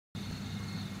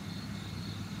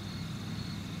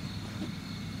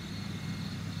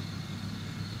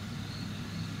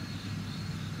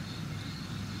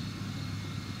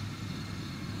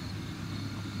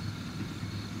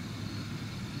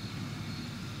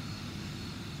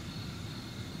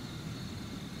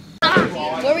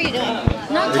What were you doing?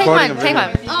 No, take one. Take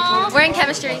one. We're in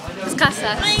chemistry. This class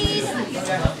sucks.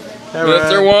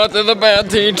 Mr. What is a bad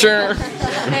teacher?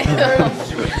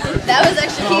 That was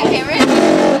actually you, Cameron?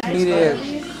 He did.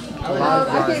 I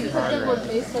can put them on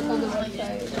Facebook on the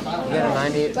website. You got a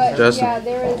 98? But Justin, yeah,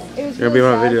 there was. It was you're gonna be in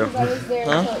my video. I was there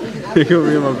Huh? You're gonna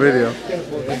be in my video.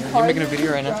 You're making a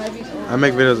video right now? I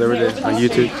make videos every day on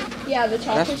YouTube. Yeah, the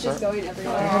chocolate's just going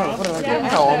everywhere. I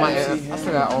got all my hair. I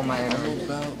still got all my hair.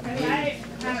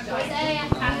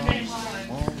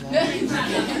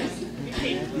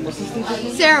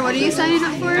 Sarah, what are you signing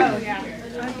up for?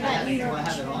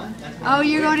 Oh,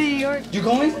 you're going to New York. You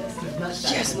going?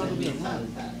 Yes.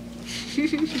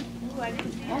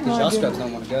 Because y'all scrubs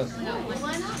don't want to go.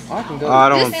 I can go. I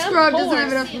don't. This scrub doesn't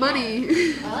have enough money.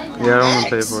 Yeah, I don't want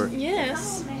to pay for it.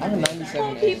 Yes. I'm a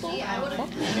 97 people.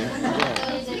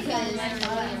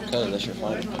 Cause that's your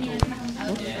fault.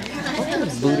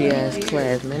 Booty ass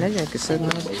class, man. That nigga suck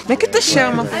my. Make it the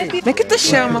show, my. Make it the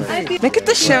show, my. Make it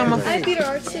the show, my. I had theater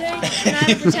arts today, and I had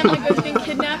to pretend like I was being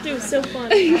kidnapped. It was so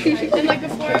fun. And like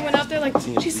before I went out there, like,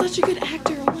 she's such a good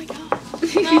actor. Oh my god.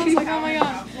 And I was like, oh my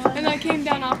god. And I came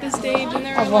down off the stage, and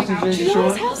they were like, you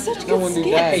always have such good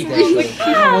skin. I was like,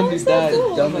 yeah, I'm so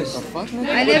cool.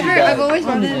 I've always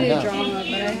wanted to do drama,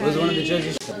 but I It was one of the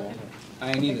judges.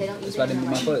 I ain't either. That's why I didn't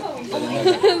move my foot. I didn't know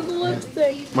that.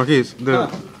 Lipstick. Marquise, dude. Huh.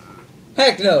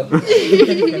 Heck no.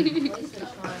 See,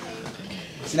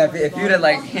 now, if you'd have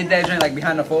like hid that joint like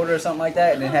behind the folder or something like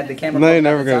that, and then had the camera. No, you're focused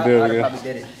never on the gonna top, do it I'd have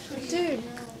again. probably did it.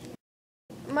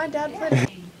 Dude, my dad played.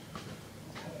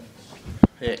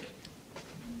 Hey.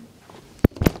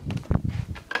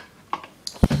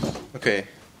 Okay,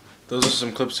 those are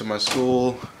some clips of my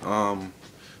school.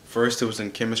 First it was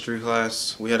in chemistry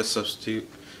class. We had a substitute,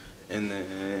 and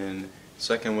then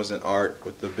second was in art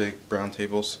with the big brown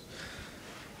tables.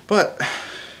 But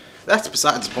that's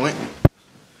besides the point,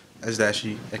 as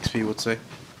Dashy XP would say.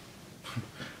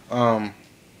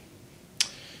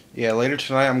 Yeah, later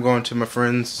tonight I'm going to my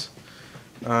friend's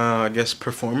I guess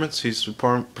performance. He's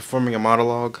performing a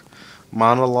monologue.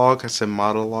 I said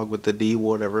monologue with the D,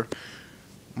 whatever.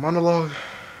 Monologue.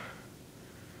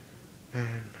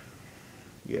 And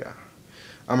yeah,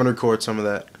 I'm gonna record some of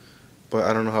that, but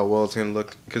I don't know how well it's gonna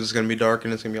look because it's gonna be dark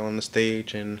and it's gonna be on the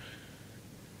stage, and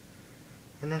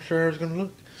I'm not sure how it's gonna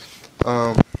look.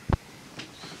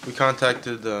 We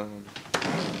contacted.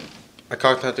 I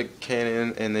contacted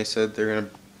Canon, and they said they're gonna.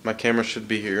 My camera should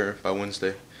be here by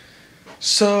Wednesday.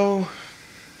 So,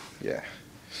 yeah,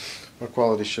 my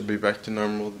quality should be back to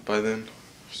normal by then.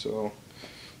 So,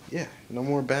 yeah, no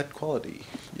more bad quality.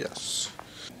 Yes.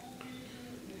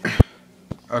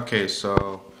 Okay,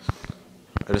 so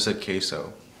I just said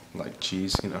queso, like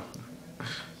cheese, you know.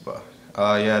 But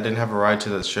yeah, I didn't have a ride to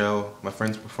the show, my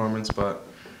friend's performance, but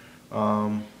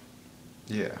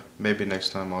yeah, maybe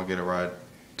next time I'll get a ride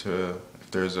to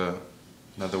if there's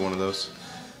another one of those.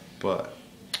 But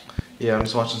yeah, I'm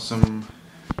just watching some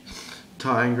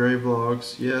Ty and Gray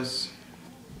vlogs. Yes,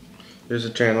 there's a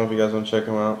channel if you guys want to check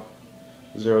them out.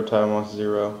 Zero Time Wants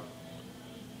Zero.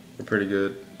 They're pretty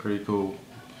good, pretty cool.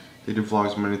 They do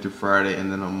vlogs Monday through Friday,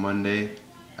 and then on Monday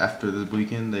after the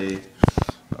weekend they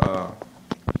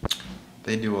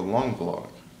do a long vlog,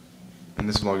 and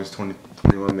this vlog is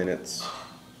 21 minutes.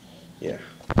 Yeah.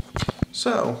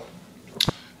 So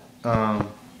I'm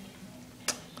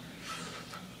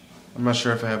not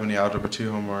sure if I have any Algebra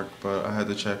 2 homework, but I had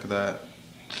to check that.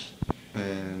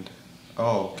 And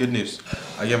oh, good news!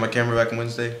 I get my camera back on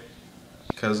Wednesday,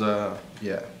 cause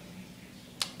yeah,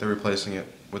 they're replacing it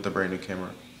with a brand new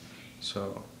camera.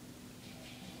 So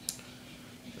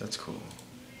that's cool.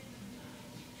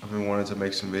 I've been wanting to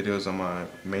make some videos on my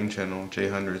main channel,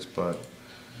 J100s, but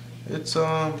it's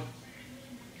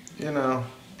you know,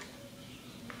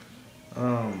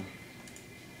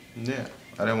 yeah,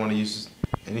 I didn't want to use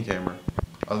any camera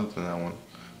other than that one,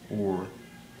 or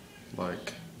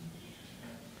like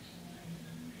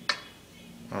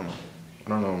I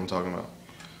don't know what I'm talking about,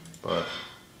 but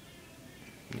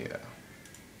yeah.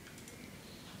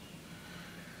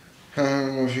 I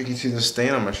don't know if you can see the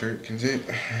stain on my shirt. Can you see it?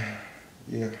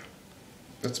 Yeah.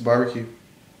 That's barbecue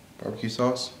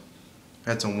sauce.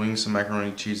 I had some wings, some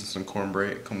macaroni cheese, and some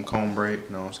cornbread. You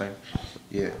know what I'm saying?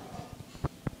 Yeah.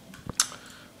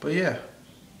 But yeah.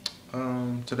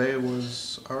 Today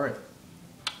was alright.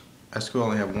 At school I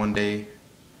only have one day,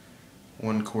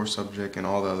 one core subject, and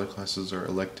all the other classes are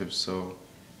electives, so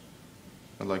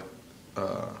I like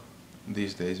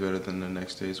these days better than the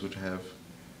next days, which have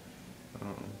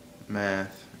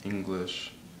math,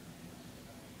 English,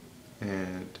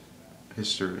 and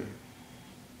history,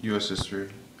 U.S. history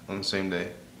on the same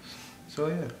day. So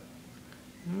yeah,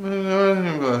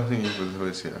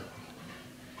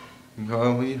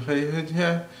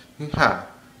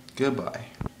 Goodbye.